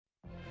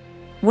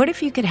What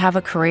if you could have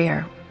a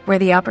career where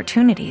the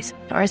opportunities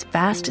are as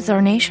vast as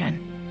our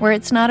nation, where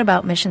it's not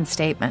about mission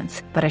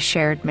statements, but a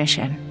shared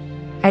mission?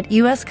 At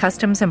U.S.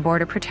 Customs and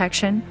Border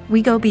Protection,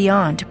 we go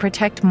beyond to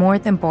protect more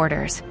than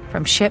borders.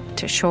 From ship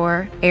to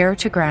shore, air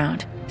to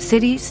ground,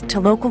 cities to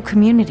local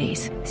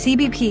communities,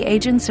 CBP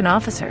agents and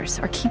officers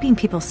are keeping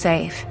people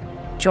safe.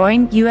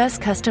 Join U.S.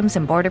 Customs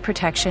and Border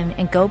Protection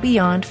and go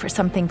beyond for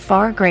something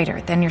far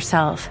greater than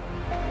yourself.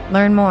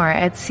 Learn more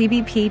at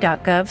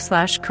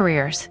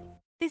cbp.gov/careers.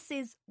 This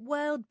is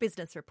World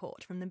Business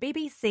Report from the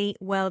BBC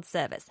World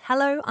Service.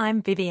 Hello,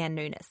 I'm Vivienne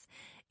Nunes.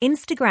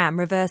 Instagram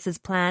reverses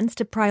plans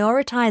to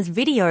prioritise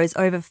videos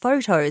over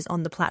photos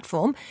on the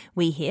platform.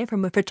 We hear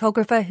from a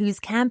photographer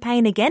whose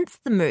campaign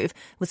against the move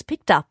was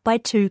picked up by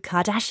two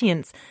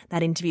Kardashians.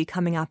 That interview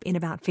coming up in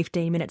about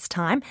 15 minutes'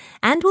 time.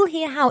 And we'll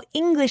hear how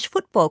English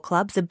football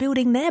clubs are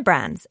building their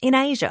brands in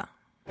Asia.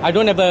 I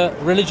don't have a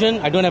religion,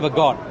 I don't have a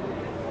God.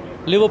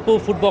 Liverpool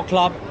Football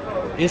Club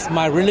is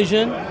my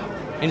religion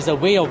and it's a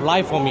way of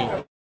life for me.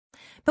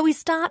 But we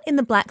start in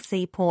the Black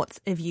Sea ports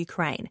of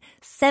Ukraine.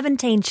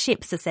 17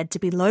 ships are said to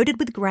be loaded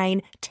with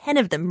grain, 10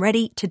 of them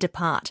ready to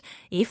depart.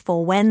 If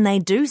or when they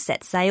do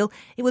set sail,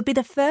 it would be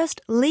the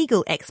first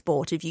legal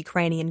export of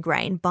Ukrainian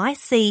grain by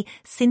sea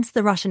since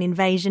the Russian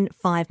invasion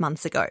 5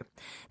 months ago.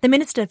 The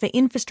Minister for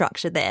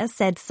Infrastructure there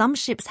said some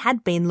ships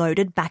had been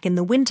loaded back in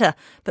the winter,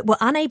 but were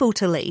unable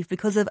to leave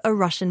because of a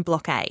Russian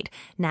blockade.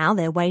 Now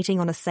they're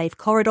waiting on a safe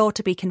corridor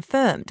to be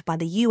confirmed by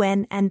the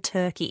UN and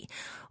Turkey.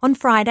 On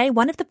Friday,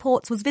 one of the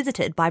ports was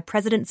visited by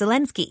President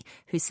Zelensky,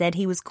 who said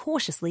he was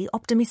cautiously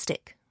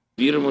optimistic.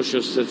 We hope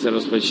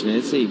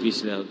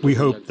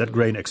that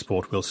grain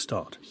export will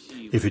start.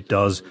 If it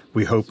does,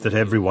 we hope that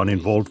everyone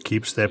involved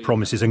keeps their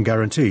promises and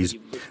guarantees.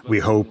 We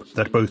hope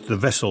that both the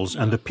vessels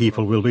and the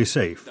people will be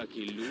safe.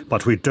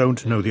 But we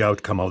don't know the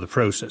outcome of the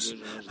process,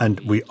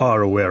 and we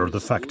are aware of the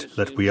fact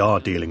that we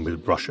are dealing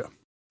with Russia.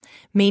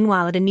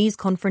 Meanwhile, at a news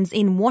conference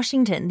in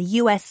Washington,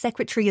 the US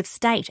Secretary of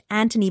State,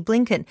 Antony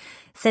Blinken,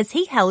 says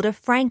he held a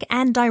frank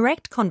and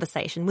direct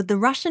conversation with the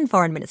Russian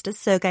Foreign Minister,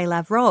 Sergei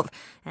Lavrov,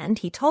 and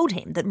he told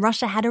him that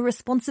Russia had a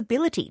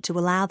responsibility to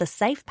allow the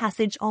safe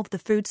passage of the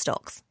food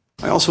stocks.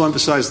 I also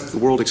emphasized that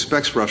the world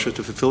expects Russia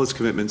to fulfill its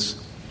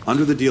commitments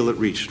under the deal it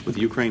reached with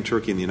Ukraine,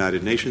 Turkey, and the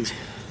United Nations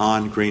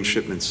on grain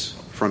shipments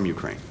from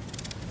Ukraine.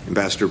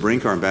 Ambassador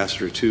Brink, our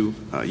ambassador to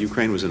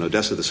Ukraine, was in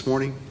Odessa this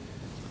morning.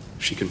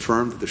 She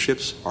confirmed that the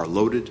ships are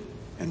loaded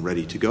and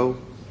ready to go.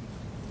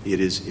 It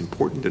is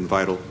important and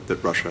vital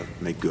that Russia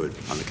make good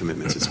on the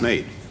commitments it's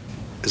made.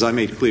 As I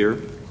made clear,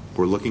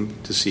 we're looking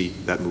to see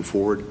that move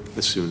forward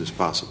as soon as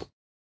possible.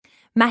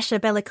 Masha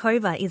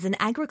Belikova is an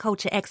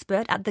agriculture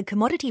expert at the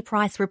commodity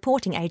price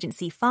reporting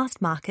agency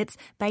Fast Markets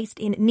based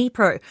in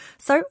Dnipro.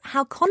 So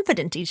how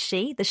confident is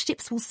she the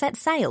ships will set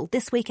sail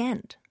this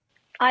weekend?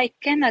 I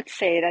cannot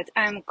say that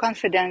I'm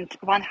confident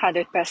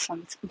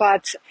 100%,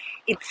 but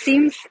it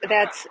seems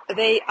that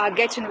they are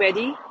getting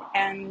ready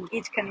and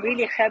it can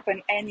really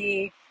happen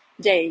any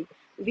day.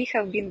 We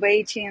have been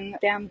waiting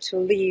them to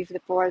leave the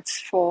ports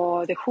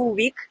for the whole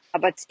week,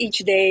 but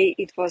each day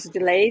it was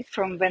delayed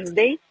from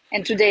Wednesday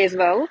and today as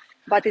well.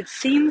 But it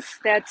seems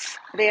that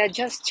they are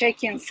just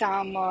checking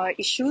some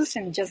issues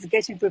and just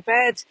getting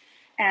prepared.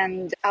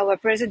 And our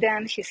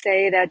president, he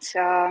said that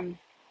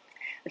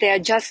they are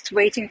just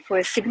waiting for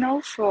a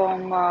signal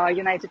from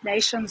United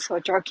Nations or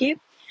Turkey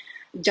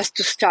just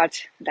to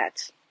start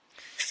that.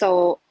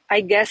 So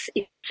I guess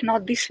if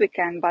not this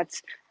weekend, but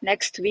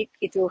next week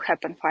it will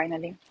happen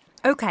finally.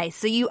 Okay,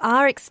 so you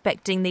are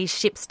expecting these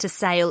ships to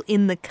sail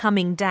in the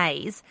coming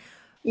days.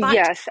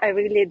 Yes, I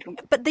really do.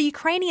 But the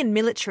Ukrainian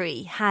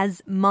military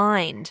has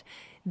mined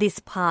this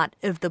part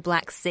of the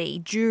Black Sea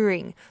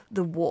during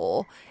the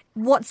war.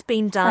 What's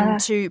been done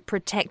to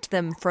protect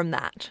them from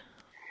that?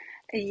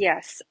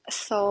 Yes,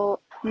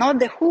 so not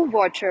the whole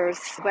waters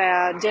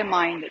were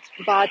demined,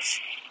 but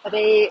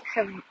they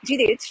have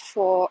did it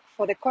for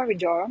the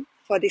corridor,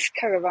 for this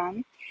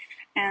caravan,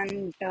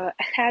 and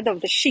ahead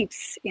of the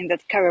ships in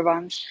that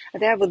caravan,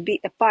 there would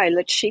be a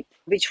pilot ship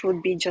which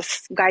would be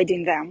just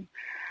guiding them.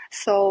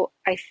 So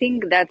I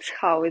think that's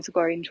how it's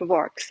going to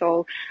work.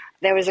 So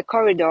there is a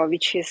corridor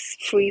which is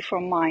free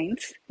from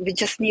mines. We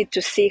just need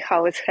to see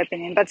how it's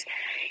happening. But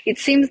it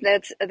seems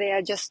that they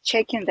are just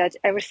checking that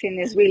everything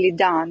is really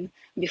done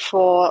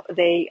before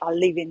they are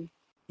leaving.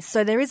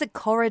 So there is a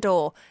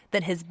corridor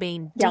that has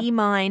been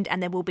demined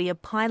and there will be a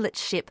pilot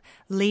ship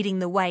leading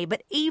the way.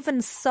 But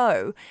even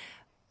so,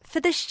 for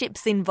the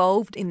ships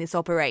involved in this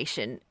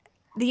operation,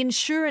 the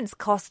insurance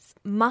costs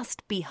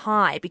must be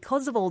high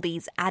because of all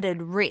these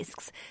added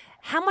risks.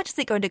 How much is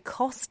it going to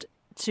cost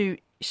to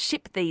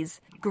ship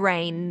these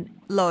grain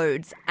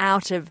loads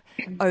out of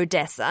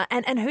Odessa?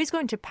 And who's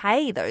going to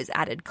pay those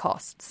added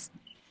costs?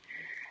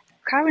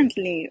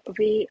 Currently,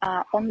 we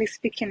are only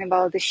speaking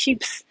about the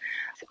ships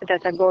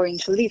that are going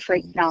to leave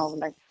right now,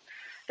 like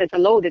that are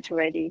loaded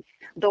already.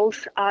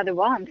 Those are the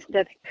ones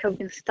that have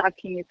been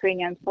stuck in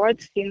Ukrainian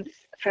ports since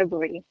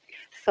February.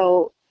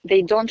 So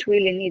they don't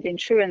really need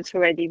insurance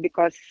already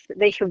because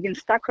they have been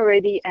stuck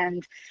already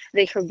and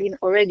they have been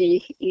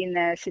already in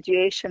a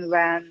situation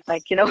when,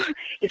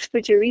 it's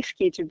pretty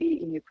risky to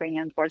be in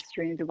Ukrainian ports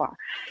during the war.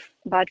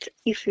 But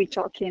if we're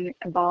talking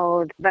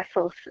about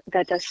vessels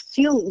that are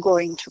still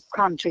going to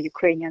come to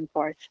Ukrainian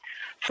ports,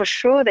 for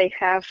sure they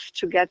have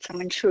to get some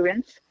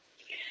insurance.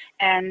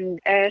 And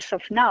as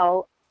of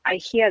now, I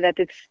hear that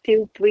it's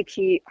still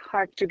pretty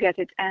hard to get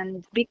it,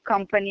 and big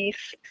companies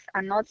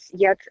are not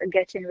yet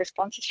getting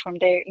responses from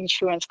their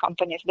insurance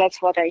companies. That's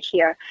what I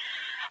hear.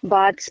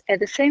 But at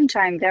the same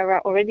time, there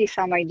are already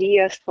some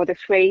ideas for the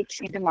freight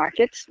in the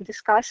market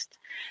discussed.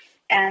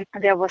 And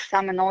there was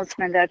some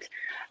announcement that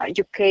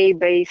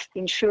UK-based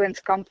insurance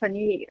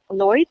company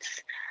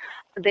Lloyd's,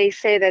 they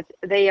say that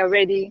they are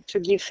ready to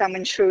give some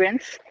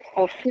insurance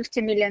of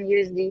 50 million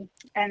USD.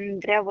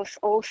 And there was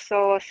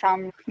also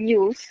some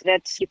news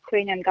that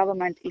Ukrainian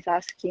government is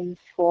asking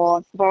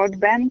for World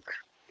Bank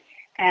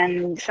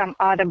and some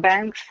other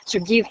banks to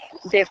give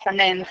their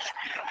finance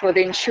for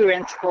the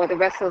insurance for the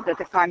vessels that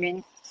are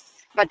coming.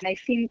 But I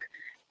think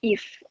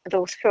if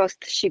those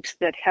first ships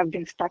that have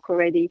been stuck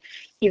already,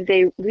 if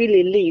they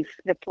really leave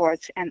the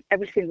ports and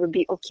everything will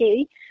be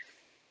okay,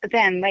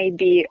 then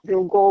maybe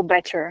we'll go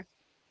better.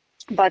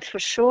 But for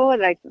sure,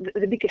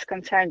 the biggest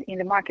concern in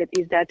the market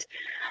is that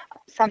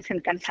something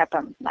can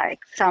happen, like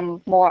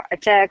some more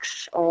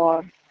attacks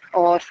or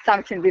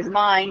something with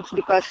mines,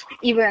 because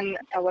even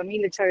our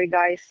military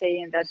guys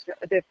saying that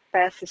the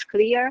path is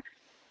clear,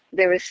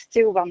 there is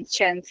still one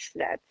chance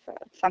that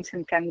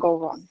something can go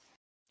wrong.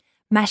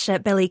 Masha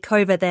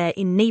Belikova there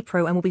in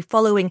Dnipro, and we'll be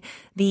following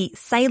the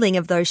sailing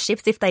of those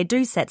ships, if they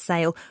do set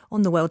sail,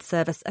 on the World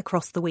Service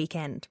across the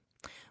weekend.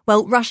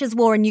 Well, Russia's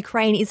war in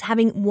Ukraine is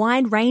having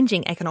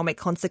wide-ranging economic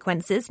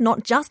consequences,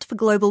 not just for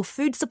global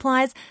food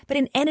supplies, but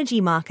in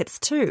energy markets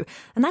too.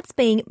 And that's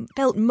being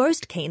felt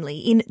most keenly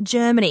in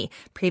Germany,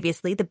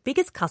 previously the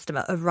biggest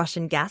customer of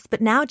Russian gas,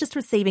 but now just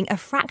receiving a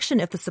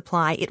fraction of the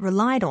supply it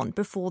relied on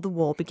before the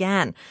war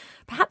began.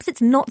 Perhaps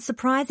it's not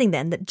surprising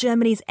then that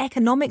Germany's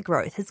economic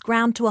growth has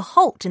ground to a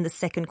halt in the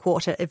second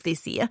quarter of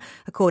this year,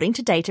 according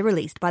to data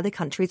released by the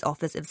country's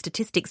Office of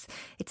Statistics.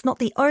 It's not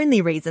the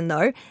only reason,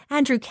 though.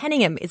 Andrew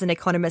Kenningham is an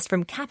economist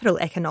from Capital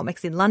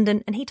Economics in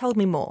London, and he told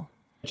me more.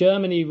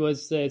 Germany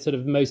was the sort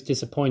of most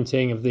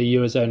disappointing of the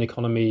Eurozone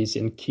economies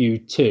in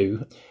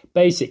Q2.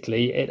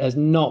 Basically, it has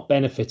not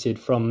benefited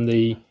from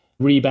the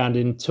rebound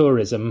in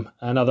tourism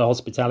and other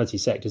hospitality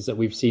sectors that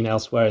we've seen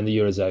elsewhere in the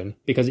Eurozone,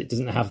 because it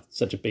doesn't have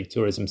such a big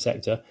tourism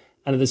sector.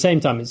 And at the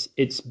same time,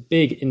 its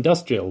big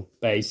industrial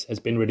base has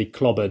been really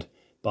clobbered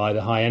by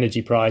the high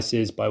energy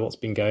prices, by what's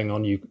been going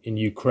on in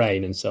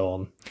Ukraine and so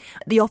on.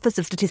 The Office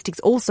of Statistics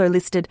also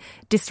listed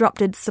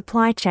disrupted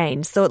supply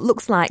chains, so it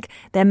looks like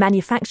their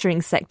manufacturing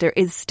sector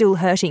is still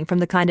hurting from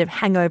the kind of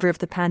hangover of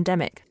the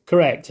pandemic.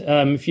 Correct.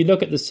 If you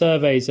look at the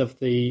surveys of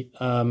the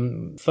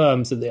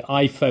firms that the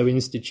IFO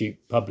Institute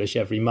publish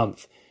every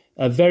month,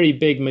 a very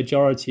big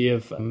majority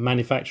of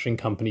manufacturing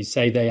companies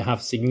say they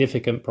have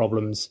significant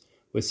problems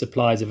with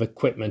supplies of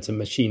equipment and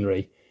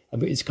machinery.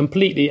 It's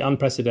completely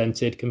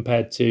unprecedented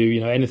compared to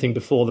anything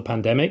before the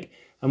pandemic.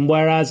 And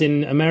whereas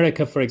in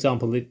America, for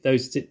example,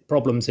 those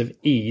problems have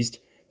eased,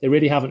 they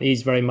really haven't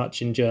eased very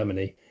much in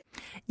Germany.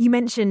 You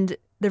mentioned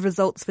the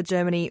results for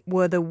Germany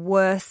were the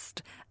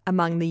worst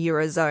among the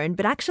Eurozone,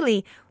 but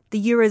actually the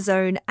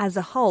Eurozone as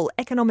a whole,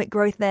 economic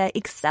growth there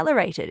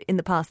accelerated in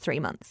the past 3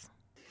 months.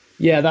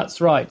 Yeah, that's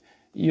right.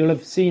 You'll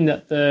have seen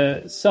that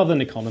the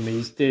southern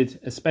economies did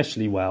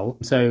especially well.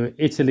 So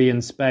Italy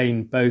and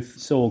Spain both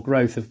saw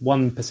growth of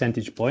 1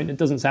 percentage point. It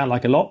doesn't sound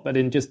like a lot, but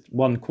in just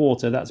one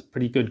quarter, that's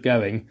pretty good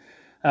going.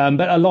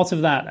 But a lot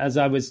of that, as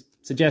I was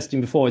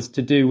suggesting before, is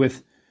to do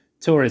with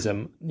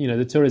tourism.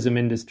 The tourism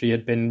industry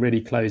had been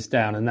really closed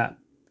down, and that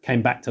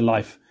came back to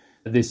life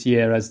this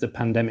year as the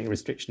pandemic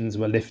restrictions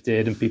were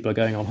lifted and people are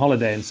going on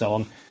holiday and so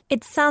on.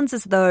 It sounds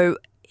as though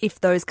if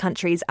those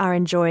countries are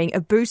enjoying a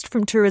boost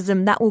from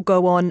tourism, that will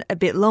go on a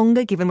bit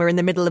longer, given we're in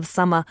the middle of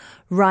summer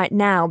right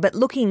now. But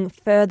looking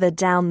further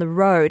down the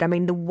road,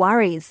 the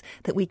worries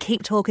that we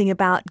keep talking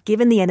about,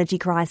 given the energy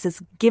crisis,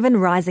 given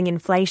rising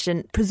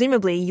inflation,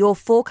 presumably you're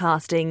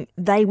forecasting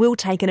they will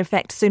take an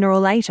effect sooner or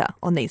later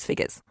on these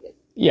figures.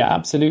 Yeah,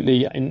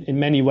 absolutely. In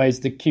many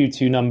ways, the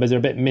Q2 numbers are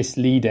a bit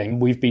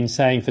misleading. We've been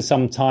saying for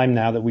some time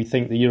now that we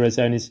think the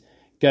Eurozone is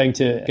going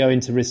to go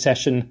into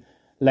recession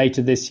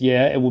later this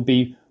year. It will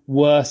be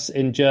worse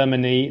in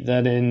Germany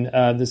than in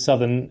the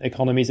southern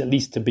economies, at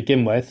least to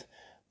begin with.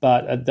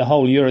 But the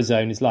whole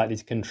Eurozone is likely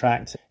to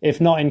contract,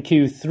 if not in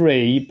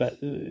Q3, but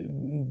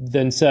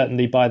then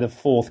certainly by the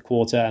fourth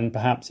quarter and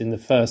perhaps in the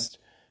first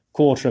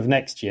quarter of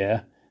next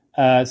year.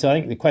 So I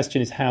think the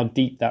question is how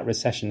deep that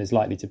recession is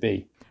likely to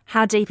be.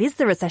 How deep is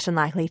the recession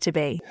likely to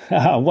be?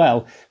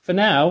 Well, for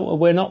now,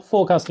 we're not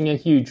forecasting a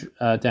huge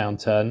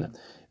downturn.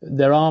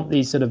 There aren't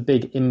these sort of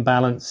big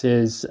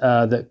imbalances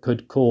that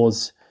could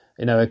cause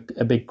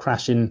a big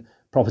crash in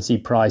property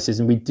prices.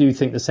 And we do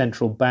think the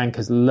central bank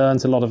has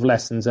learned a lot of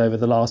lessons over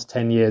the last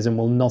 10 years and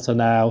will not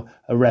allow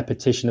a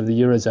repetition of the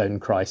Eurozone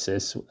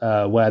crisis,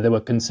 where there were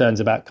concerns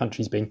about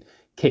countries being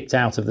kicked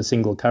out of the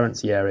single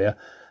currency area.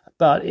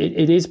 But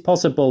it is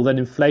possible that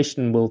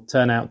inflation will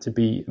turn out to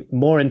be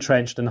more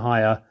entrenched and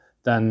higher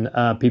than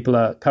people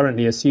are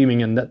currently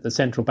assuming, and that the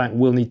central bank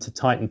will need to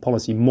tighten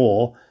policy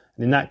more.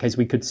 And in that case,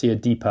 we could see a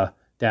deeper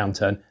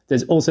downturn.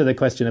 There's also the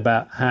question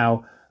about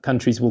how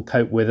countries will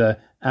cope with an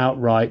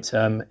outright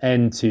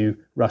end to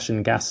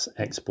Russian gas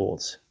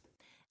exports.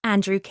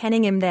 Andrew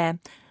Kenningham there.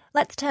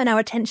 Let's turn our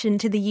attention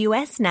to the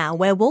US now,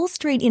 where Wall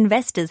Street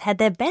investors had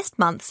their best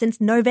month since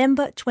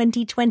November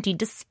 2020,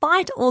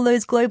 despite all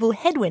those global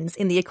headwinds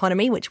in the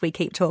economy, which we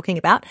keep talking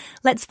about.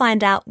 Let's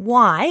find out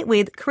why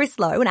with Chris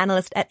Lowe, an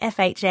analyst at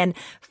FHN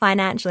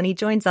Financial, and he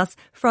joins us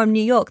from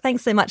New York.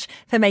 Thanks so much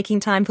for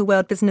making time for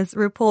World Business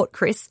Report,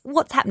 Chris.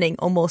 What's happening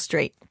on Wall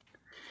Street?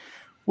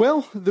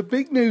 Well, the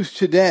big news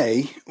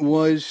today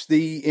was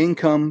the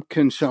income,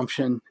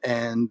 consumption,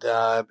 and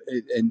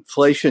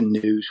inflation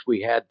news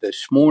we had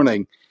this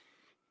morning.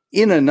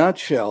 In a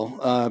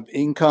nutshell,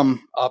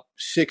 income up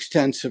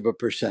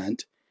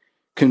 0.6%,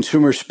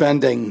 consumer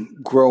spending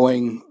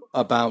growing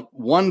about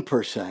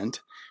 1%,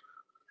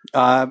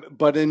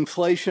 but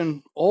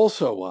inflation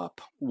also up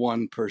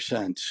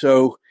 1%.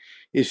 So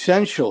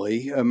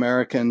essentially,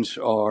 Americans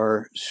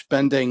are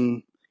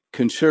spending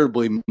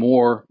considerably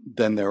more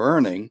than they're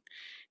earning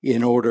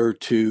in order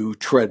to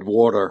tread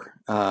water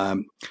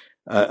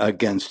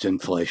against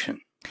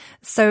inflation.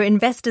 So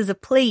investors are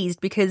pleased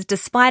because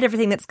despite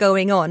everything that's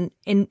going on,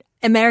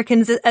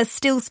 Americans are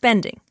still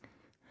spending.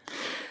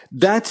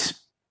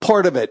 That's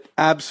part of it,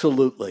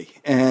 absolutely.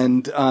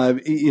 And,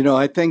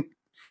 I think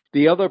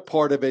the other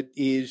part of it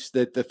is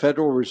that the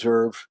Federal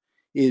Reserve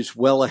is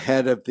well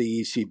ahead of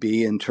the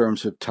ECB in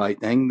terms of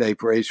tightening.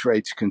 They've raised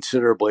rates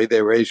considerably.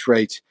 They raised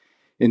rates,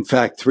 in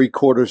fact,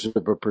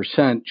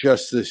 0.75%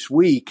 just this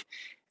week.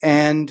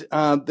 And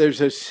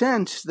there's a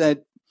sense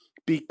that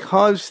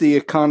because the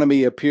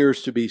economy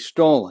appears to be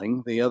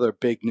stalling, the other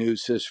big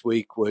news this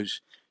week was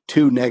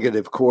 2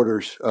 negative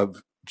quarters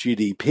of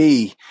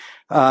GDP,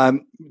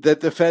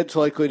 that the Fed's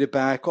likely to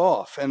back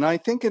off. And I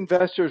think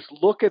investors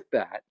look at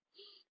that.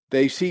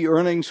 They see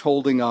earnings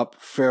holding up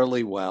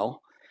fairly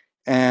well,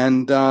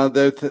 and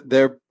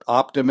they're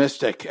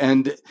optimistic.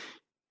 And,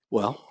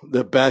 well,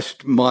 the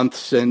best month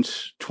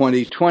since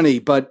 2020.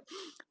 But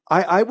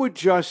I would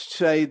just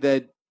say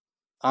that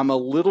I'm a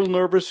little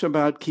nervous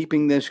about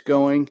keeping this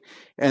going.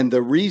 And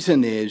the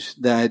reason is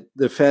that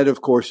the Fed, of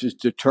course, is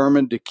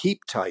determined to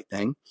keep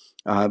tightening.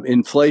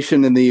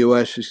 Inflation in the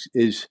U.S.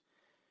 is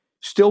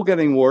still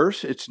getting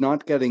worse. It's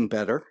not getting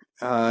better.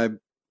 The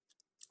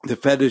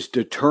Fed is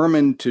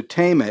determined to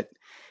tame it.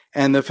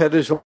 And the Fed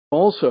is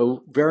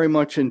also very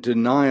much in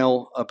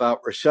denial about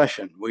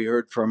recession. We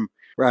heard from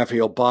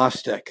Raphael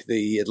Bostic,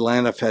 the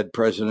Atlanta Fed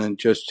president,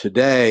 just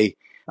today,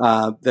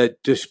 that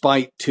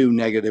despite 2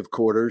 negative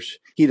quarters,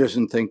 he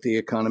doesn't think the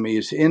economy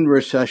is in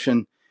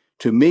recession.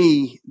 To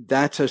me,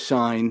 that's a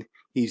sign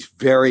he's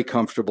very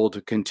comfortable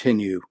to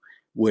continue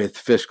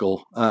with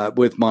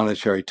with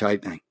monetary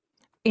tightening.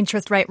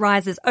 Interest rate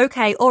rises.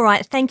 Okay, all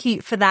right. Thank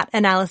you for that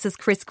analysis,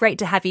 Chris. Great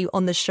to have you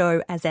on the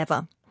show as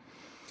ever.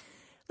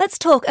 Let's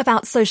talk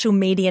about social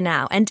media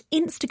now, and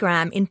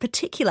Instagram in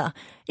particular.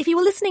 If you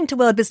were listening to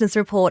World Business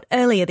Report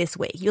earlier this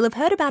week, you'll have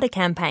heard about a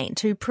campaign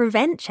to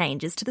prevent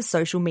changes to the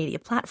social media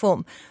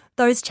platform.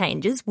 Those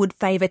changes would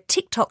favour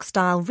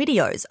TikTok-style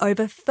videos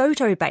over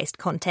photo-based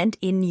content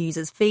in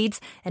users'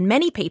 feeds, and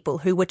many people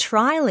who were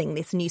trialling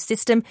this new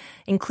system,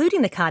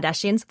 including the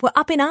Kardashians, were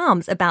up in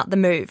arms about the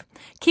move.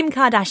 Kim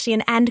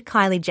Kardashian and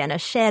Kylie Jenner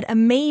shared a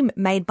meme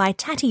made by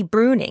Tati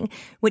Bruning,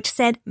 which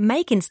said,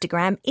 "Make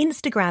Instagram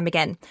Instagram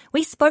again."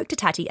 We spoke to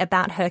Tati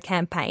about her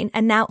campaign,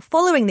 and now,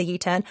 following the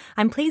U-turn,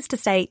 I'm pleased to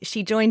say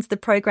she joins the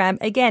program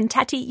again.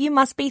 Tati, you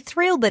must be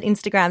thrilled that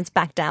Instagram's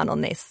back down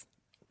on this.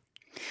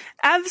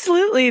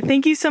 Absolutely.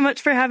 Thank you so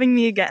much for having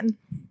me again.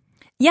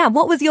 Yeah,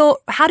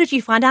 how did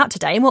you find out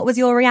today, and what was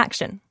your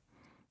reaction?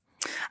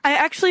 I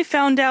actually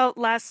found out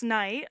last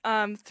night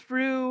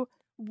through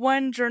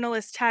one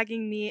journalist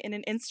tagging me in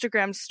an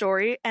Instagram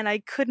story, and I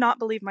could not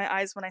believe my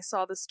eyes when I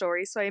saw the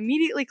story. So I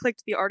immediately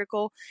clicked the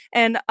article,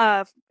 and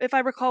if I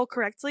recall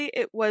correctly,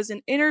 it was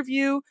an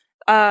interview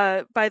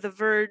by The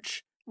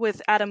Verge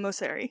with Adam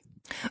Mosseri.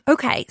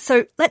 Okay,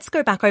 so let's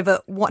go back over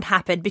what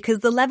happened, because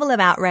the level of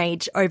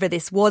outrage over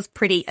this was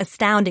pretty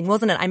astounding,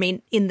 wasn't it? I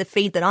mean, in the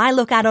feed that I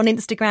look at on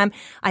Instagram,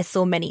 I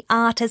saw many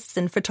artists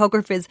and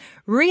photographers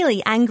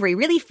really angry,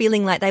 really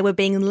feeling like they were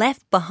being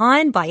left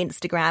behind by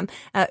Instagram,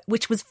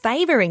 which was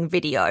favouring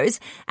videos.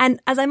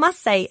 And as I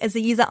must say, as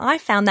a user, I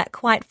found that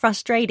quite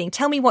frustrating.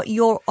 Tell me what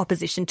your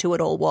opposition to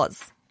it all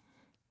was.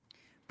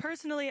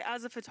 Personally,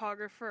 as a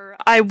photographer,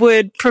 I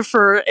would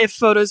prefer if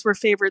photos were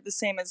favored the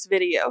same as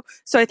video.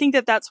 So I think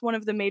that that's one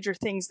of the major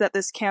things that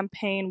this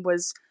campaign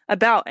was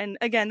about. And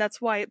again, that's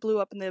why it blew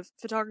up in the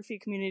photography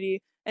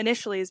community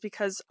initially, is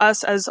because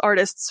us as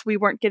artists, we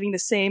weren't getting the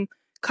same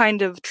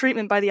kind of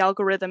treatment by the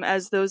algorithm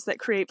as those that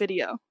create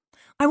video.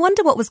 I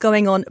wonder what was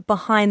going on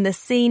behind the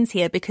scenes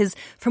here, because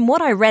from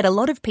what I read, a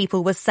lot of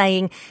people were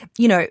saying,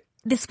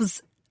 this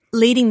was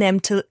leading them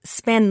to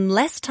spend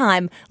less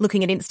time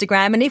looking at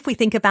Instagram. And if we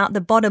think about the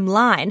bottom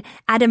line,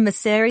 Adam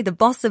Mosseri, the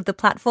boss of the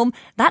platform,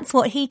 that's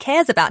what he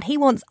cares about. He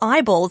wants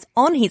eyeballs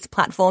on his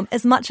platform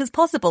as much as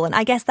possible. And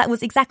I guess that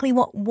was exactly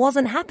what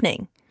wasn't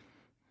happening.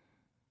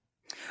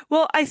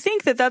 Well, I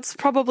think that's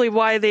probably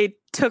why they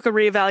took a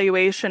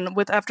reevaluation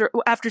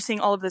after seeing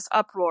all of this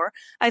uproar.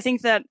 I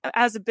think that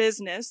as a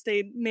business,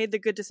 they made the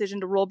good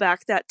decision to roll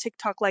back that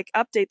TikTok-like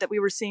update that we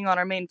were seeing on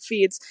our main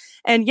feeds.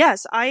 And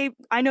yes, I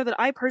know that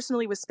I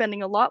personally was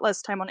spending a lot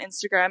less time on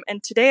Instagram,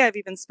 and today I've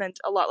even spent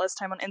a lot less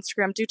time on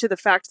Instagram due to the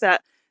fact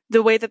that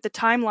the way that the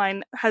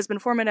timeline has been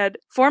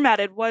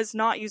formatted was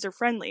not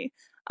user-friendly.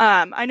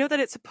 I know that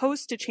it's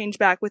supposed to change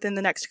back within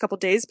the next couple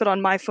days, but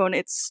on my phone,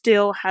 it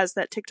still has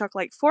that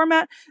TikTok-like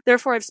format.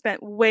 Therefore, I've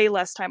spent way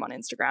less time on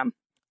Instagram.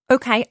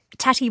 Okay,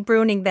 Tati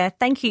Bruning there.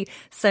 Thank you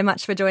so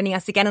much for joining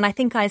us again. And I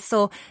think I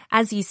saw,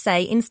 as you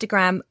say,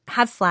 Instagram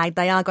have flagged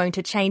they are going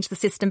to change the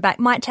system back.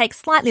 Might take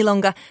slightly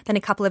longer than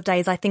a couple of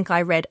days. I think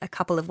I read a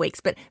couple of weeks,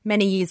 but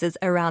many users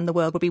around the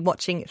world will be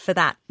watching for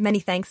that. Many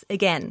thanks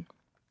again.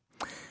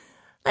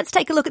 Let's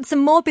take a look at some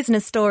more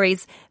business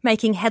stories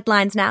making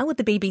headlines now with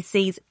the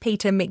BBC's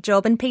Peter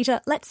McJob. And Peter,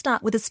 let's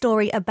start with a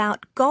story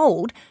about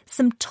gold.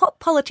 Some top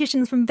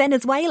politicians from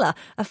Venezuela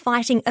are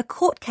fighting a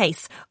court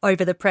case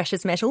over the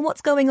precious metal.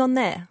 What's going on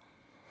there?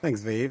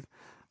 Thanks, Viv.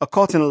 A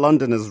court in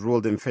London has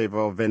ruled in favour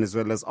of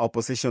Venezuela's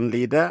opposition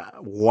leader,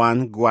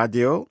 Juan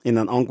Guaido, in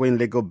an ongoing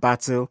legal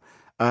battle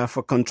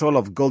for control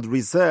of gold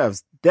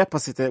reserves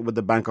deposited with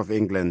the Bank of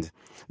England.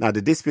 Now,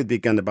 the dispute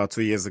began about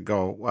 2 years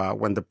ago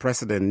when the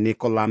president,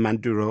 Nicolás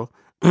Maduro,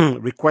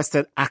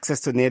 requested access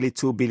to nearly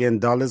 $2 billion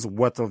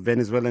worth of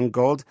Venezuelan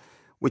gold,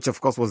 which, of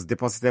course, was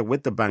deposited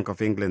with the Bank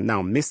of England.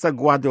 Now, Mr.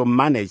 Guaido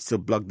managed to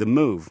block the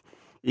move.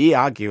 He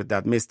argued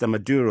that Mr.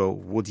 Maduro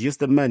would use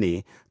the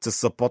money to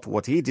support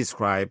what he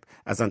described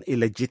as an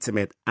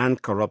illegitimate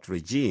and corrupt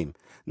regime.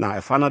 Now,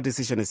 a final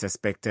decision is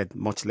expected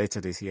much later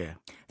this year.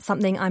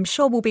 Something I'm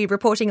sure we'll be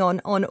reporting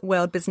on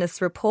World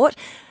Business Report.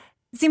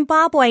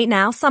 Zimbabwe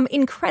now, some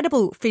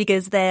incredible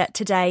figures there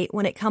today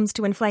when it comes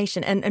to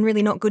inflation and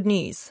really not good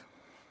news.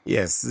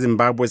 Yes,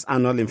 Zimbabwe's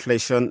annual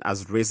inflation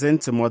has risen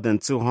to more than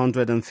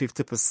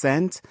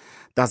 250%.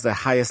 That's the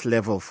highest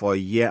level for a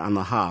year and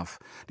a half.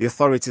 The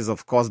authorities,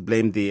 of course,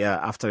 blame the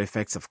after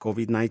effects of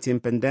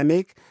COVID-19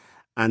 pandemic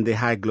and the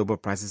high global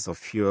prices of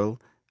fuel,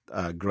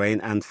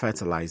 grain and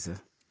fertilizer.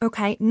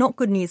 Okay, not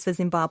good news for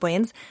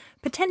Zimbabweans.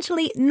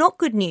 Potentially not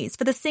good news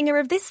for the singer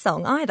of this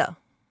song either.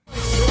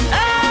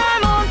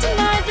 I'm on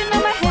tonight, you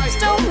know my hips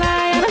don't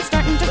lie, and I'm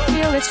starting to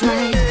feel it's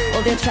right.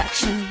 All the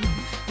attraction,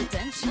 the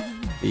tension.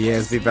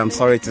 Yes, Viv, I'm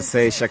sorry to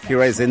say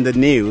Shakira is in the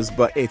news,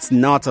 but it's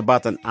not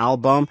about an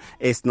album,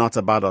 it's not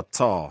about a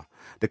tour.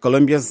 The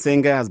Colombian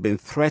singer has been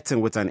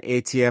threatened with an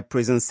 8-year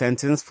prison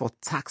sentence for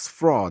tax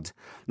fraud.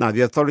 Now, the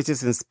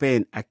authorities in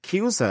Spain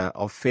accuse her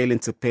of failing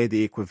to pay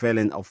the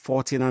equivalent of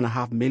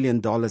 $14.5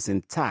 million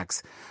in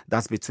tax.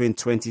 That's between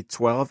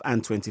 2012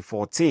 and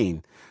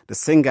 2014. The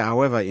singer,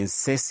 however,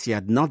 insists she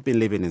had not been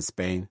living in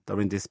Spain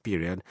during this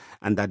period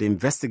and that the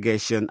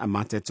investigation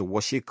amounted to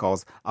what she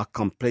calls a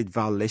complete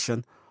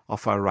violation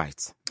of her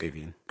rights.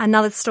 Vivian.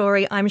 Another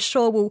story I'm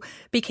sure we'll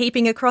be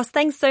keeping across.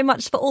 Thanks so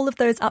much for all of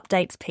those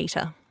updates,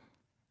 Peter.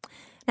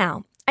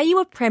 Now, are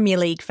you a Premier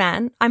League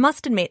fan? I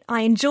must admit,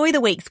 I enjoy the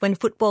weeks when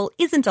football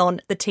isn't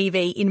on the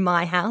TV in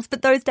my house,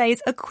 but those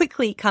days are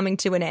quickly coming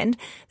to an end.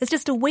 There's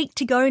just a week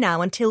to go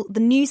now until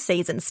the new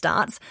season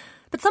starts.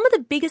 But some of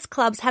the biggest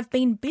clubs have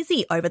been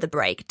busy over the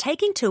break,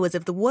 taking tours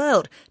of the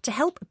world to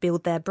help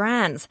build their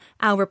brands.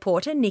 Our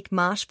reporter, Nick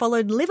Marsh,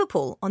 followed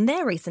Liverpool on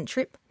their recent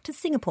trip to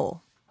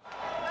Singapore.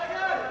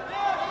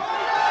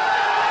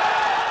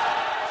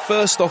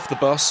 First off the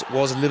bus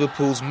was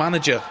Liverpool's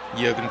manager,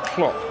 Jurgen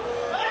Klopp.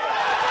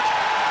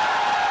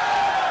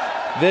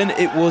 Then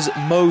it was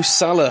Mo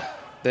Salah,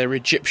 their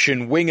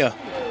Egyptian winger.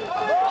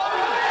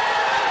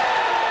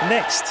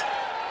 Next,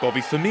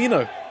 Bobby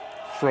Firmino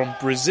from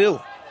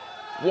Brazil.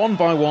 One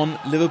by one,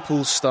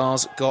 Liverpool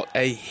stars got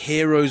a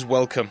hero's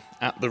welcome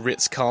at the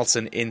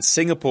Ritz-Carlton in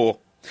Singapore.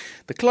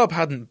 The club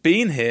hadn't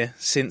been here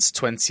since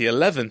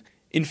 2011.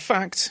 In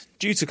fact,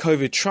 due to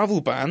COVID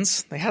travel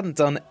bans, they hadn't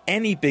done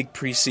any big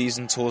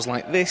pre-season tours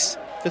like this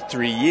for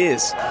 3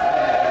 years.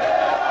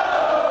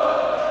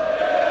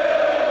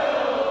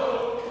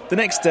 The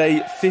next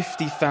day,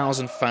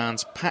 50,000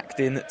 fans packed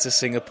in to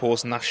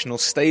Singapore's National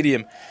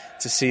Stadium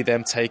to see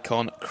them take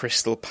on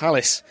Crystal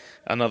Palace,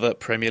 another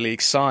Premier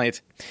League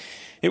side.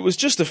 It was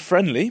just a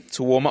friendly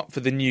to warm up for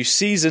the new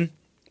season,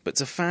 but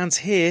to fans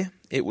here,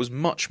 it was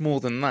much more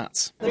than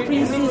that. The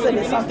pre-season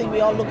is something we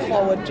all look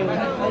forward to,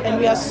 and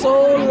we are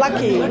so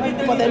lucky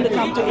for them to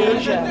come to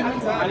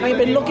Asia. We've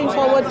been looking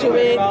forward to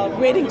it,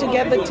 waiting to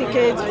get the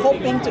tickets,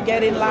 hoping to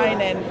get in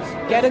line and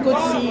get a good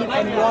seat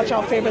and watch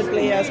our favourite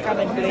players come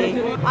and play.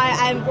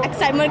 I'm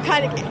excitement,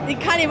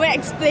 can't even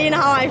explain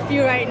how I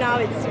feel right now.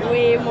 It's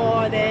way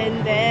more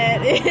than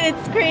that.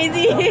 It's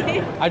crazy.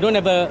 I don't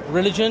have a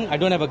religion, I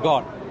don't have a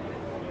God.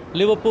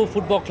 Liverpool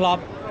Football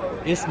Club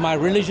is my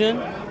religion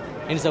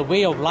and it's a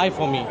way of life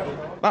for me.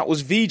 That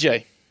was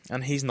VJ,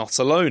 and he's not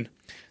alone.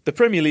 The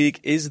Premier League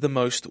is the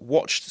most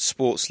watched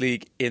sports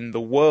league in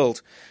the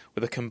world,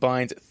 with a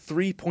combined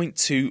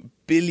 3.2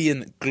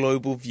 billion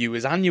global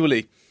viewers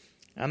annually.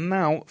 And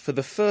now, for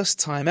the first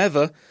time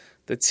ever,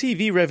 the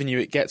TV revenue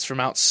it gets from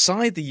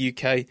outside the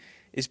UK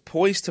is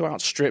poised to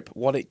outstrip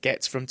what it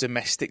gets from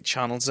domestic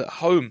channels at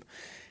home.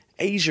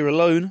 Asia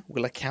alone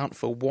will account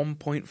for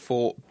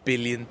 $1.4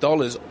 billion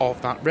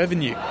of that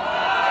revenue.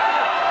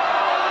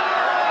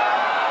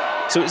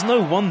 So it's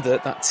no wonder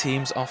that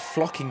teams are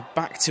flocking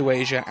back to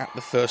Asia at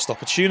the first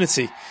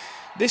opportunity.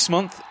 This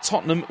month,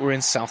 Tottenham were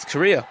in South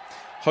Korea,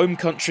 home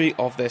country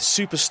of their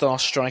superstar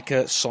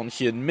striker Son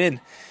Heung-min.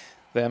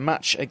 Their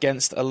match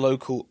against a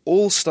local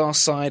all-star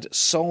side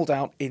sold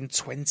out in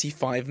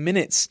 25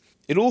 minutes.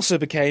 It also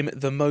became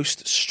the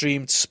most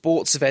streamed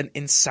sports event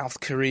in South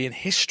Korean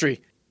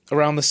history.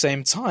 Around the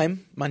same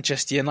time,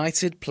 Manchester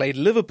United played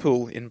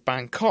Liverpool in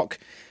Bangkok,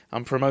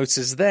 and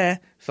promoters there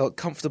felt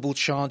comfortable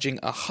charging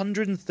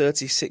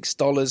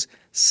 $136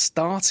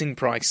 starting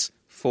price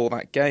for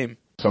that game.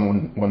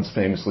 Someone once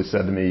famously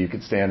said to me, you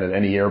could stand at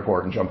any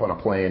airport and jump on a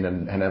plane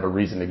and have a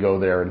reason to go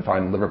there and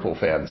find Liverpool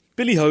fans.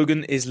 Billy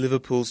Hogan is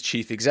Liverpool's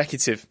chief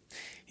executive.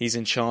 He's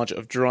in charge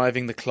of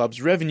driving the club's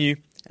revenue,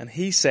 and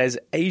he says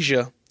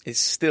Asia is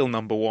still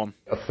number one.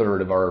 A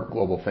third of our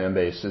global fan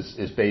base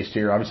is based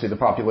here. Obviously, the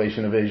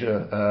population of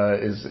Asia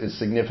is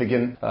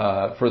significant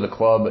for the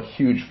club, a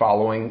huge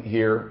following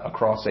here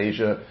across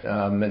Asia.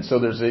 And so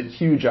there's a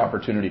huge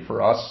opportunity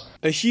for us.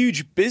 A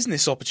huge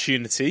business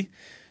opportunity,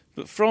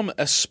 but from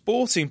a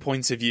sporting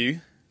point of view,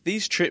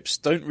 these trips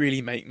don't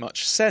really make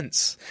much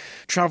sense.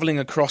 Travelling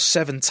across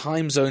 7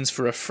 time zones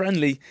for a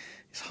friendly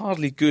is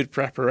hardly good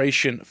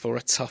preparation for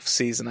a tough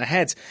season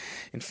ahead.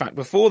 In fact,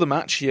 before the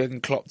match,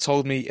 Jurgen Klopp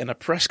told me in a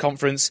press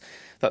conference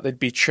that they'd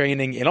be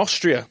training in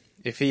Austria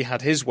if he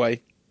had his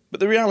way. But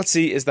the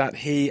reality is that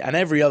he and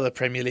every other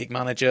Premier League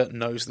manager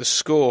knows the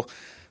score.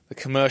 The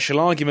commercial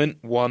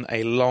argument won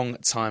a long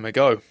time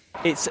ago.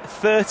 It's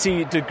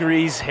 30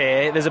 degrees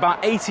here. There's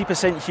about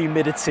 80%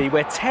 humidity.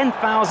 We're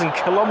 10,000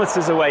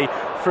 kilometres away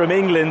from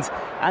England,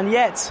 and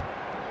yet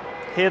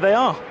here they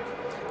are.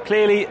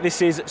 Clearly,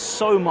 this is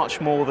so much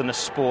more than a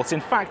sport.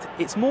 In fact,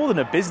 it's more than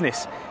a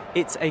business.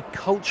 It's a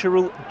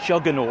cultural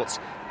juggernaut,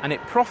 and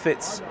it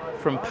profits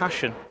from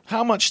passion.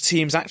 How much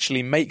teams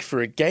actually make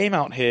for a game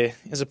out here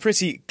is a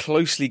pretty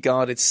closely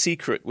guarded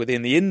secret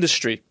within the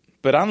industry.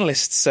 But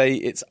analysts say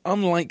it's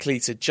unlikely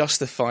to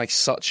justify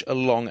such a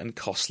long and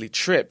costly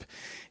trip.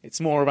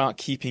 It's more about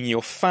keeping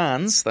your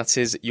fans, that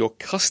is, your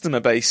customer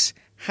base,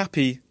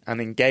 happy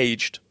and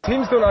engaged.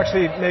 Teams don't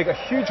actually make a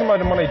huge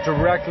amount of money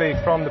directly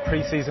from the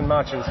pre-season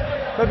matches.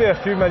 Maybe a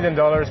few $1 million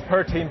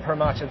per team per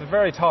match at the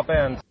very top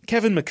end.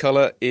 Kevin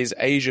McCullough is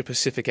Asia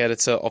Pacific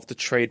editor of the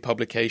trade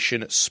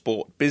publication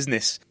Sport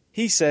Business.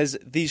 He says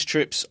these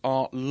trips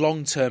are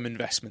long-term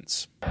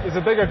investments. There's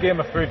a bigger game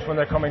afoot when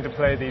they're coming to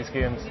play these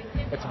games.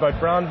 It's about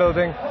brand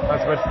building, and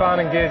it's about fan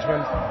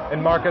engagement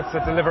in markets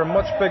that deliver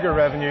much bigger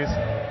revenues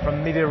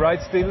from media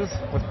rights deals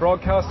with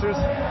broadcasters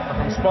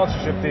and from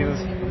sponsorship deals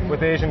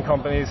with Asian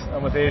companies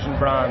and with Asian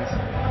brands.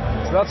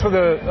 So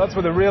that's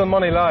where the real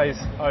money lies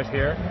out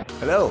here.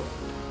 Hello.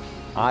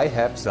 I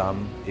have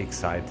some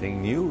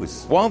exciting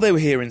news. While they were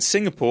here in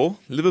Singapore,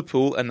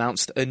 Liverpool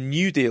announced a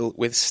new deal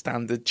with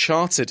Standard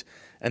Chartered,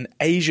 an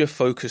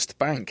Asia-focused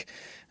bank,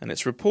 and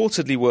it's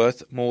reportedly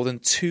worth more than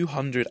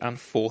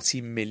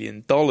 $240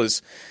 million.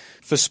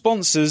 For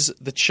sponsors,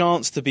 the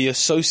chance to be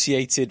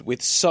associated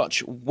with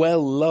such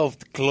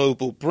well-loved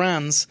global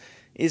brands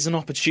is an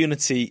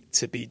opportunity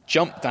to be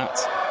jumped at.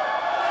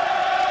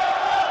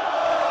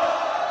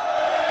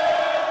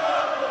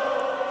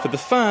 For the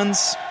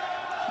fans,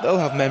 they'll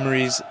have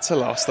memories to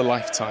last a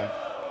lifetime.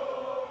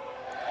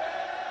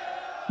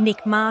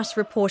 Nick Marsh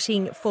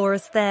reporting for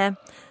us there.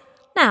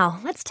 Now,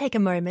 let's take a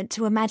moment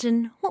to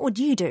imagine what would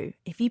you do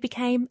if you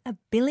became a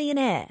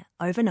billionaire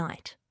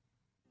overnight.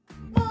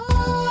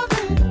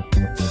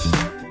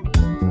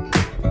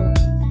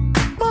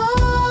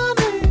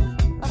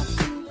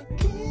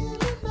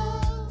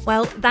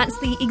 Well, that's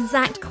the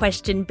exact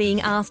question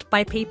being asked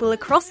by people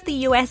across the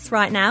US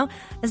right now,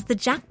 as the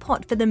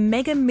jackpot for the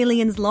Mega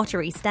Millions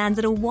lottery stands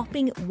at a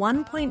whopping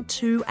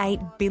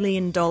 $1.28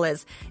 billion.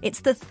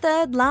 It's the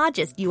third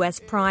largest US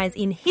prize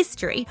in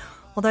history,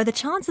 although the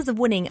chances of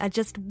winning are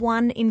just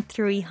 1 in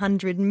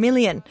 300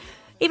 million.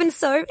 Even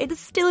so, it is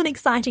still an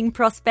exciting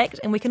prospect,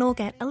 and we can all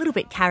get a little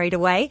bit carried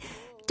away.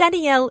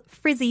 Danielle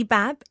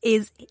Frizzy-Babb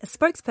is a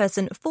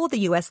spokesperson for the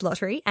US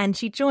Lottery, and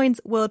she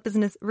joins World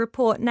Business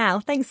Report now.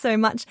 Thanks so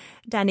much,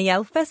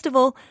 Danielle. First of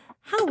all,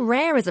 how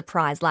rare is a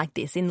prize like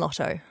this in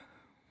Lotto?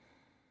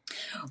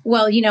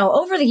 Well,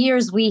 over the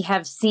years, we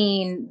have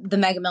seen the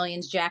Mega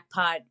Millions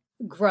jackpot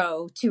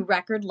grow to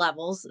record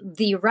levels.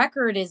 The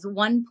record is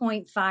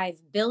 $1.5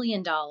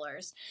 billion.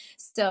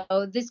 So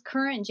this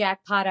current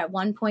jackpot at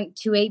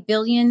 $1.28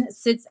 billion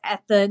sits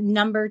at the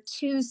number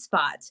 2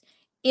 spot.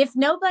 If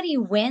nobody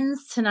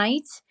wins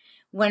tonight,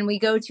 When we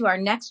go to our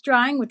next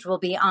drawing, which will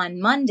be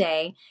on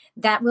Monday,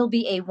 that will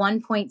be a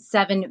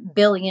 $1.7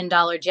 billion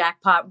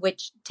jackpot,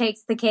 which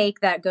takes the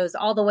cake that goes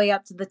all the way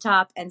up to the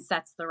top and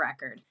sets the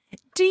record.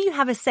 Do you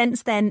have a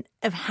sense then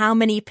of how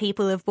many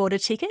people have bought a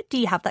ticket? Do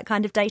you have that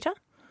kind of data?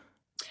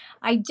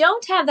 I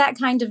don't have that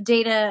kind of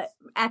data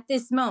at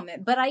this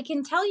moment, but I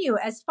can tell you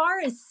as far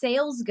as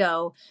sales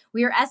go,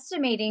 we are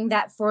estimating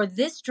that for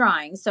this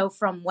drawing, so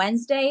from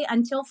Wednesday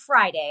until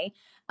Friday,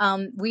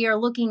 we are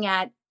looking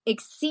at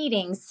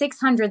exceeding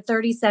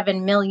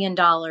 $637 million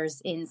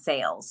in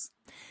sales.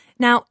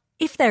 Now,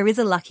 if there is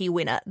a lucky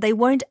winner, they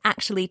won't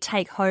actually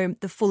take home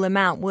the full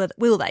amount,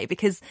 will they?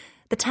 Because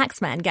the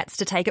taxman gets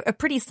to take a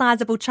pretty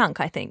sizable chunk,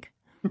 I think.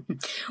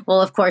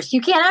 Well, of course, you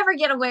can't ever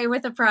get away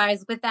with a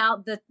prize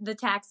without the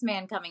tax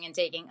man coming and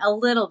taking a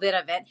little bit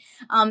of it.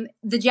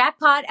 The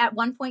jackpot at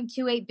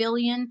 $1.28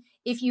 billion,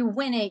 if you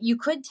win it, you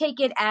could take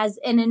it as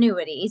an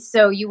annuity.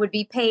 So you would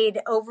be paid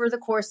over the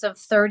course of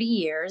 30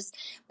 years.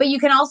 But you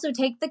can also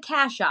take the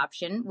cash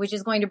option, which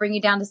is going to bring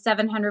you down to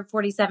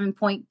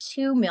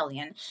 $747.2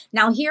 million.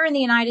 Now, here in the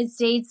United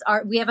States,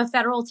 we have a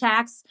federal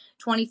tax,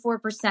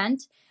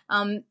 24%.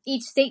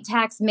 Each state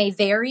tax may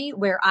vary.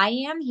 Where I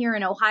am here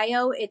in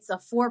Ohio, it's a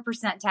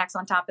 4% tax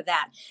on top of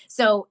that.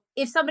 So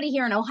if somebody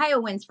here in Ohio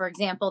wins, for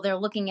example, they're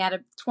looking at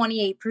a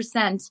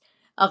 28%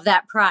 of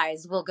that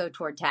prize will go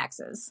toward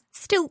taxes.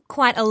 Still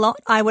quite a lot,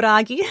 I would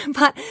argue.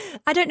 But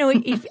I don't know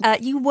if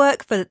you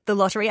work for the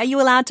lottery. Are you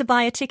allowed to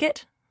buy a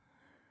ticket?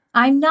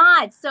 I'm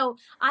not. So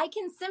I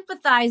can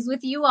sympathize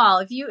with you all.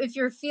 If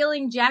you're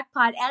feeling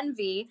jackpot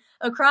envy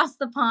across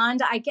the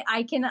pond,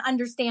 I can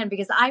understand,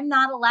 because I'm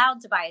not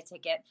allowed to buy a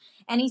ticket.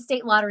 Any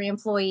state lottery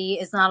employee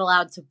is not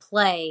allowed to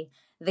play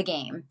the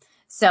game.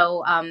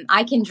 So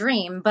I can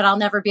dream, but I'll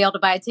never be able to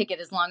buy a ticket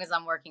as long as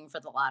I'm working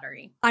for the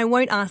lottery. I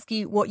won't ask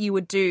you what you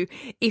would do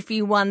if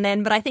you won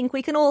then, but I think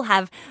we can all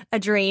have a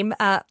dream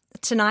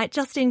tonight,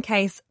 just in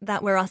case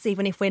that we're us,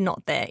 even if we're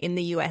not there in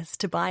the US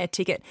to buy a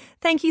ticket.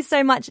 Thank you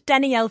so much,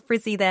 Danielle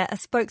Frizzi there, a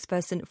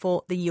spokesperson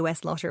for the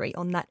US Lottery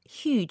on that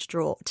huge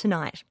draw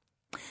tonight.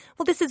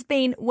 Well, this has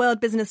been World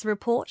Business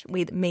Report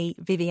with me,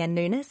 Vivienne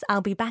Nunes.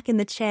 I'll be back in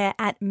the chair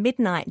at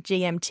midnight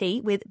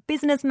GMT with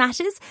Business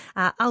Matters.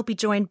 I'll be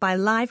joined by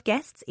live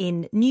guests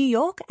in New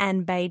York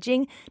and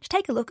Beijing to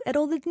take a look at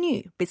all the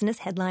new business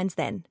headlines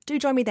then. Do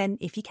join me then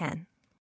if you can.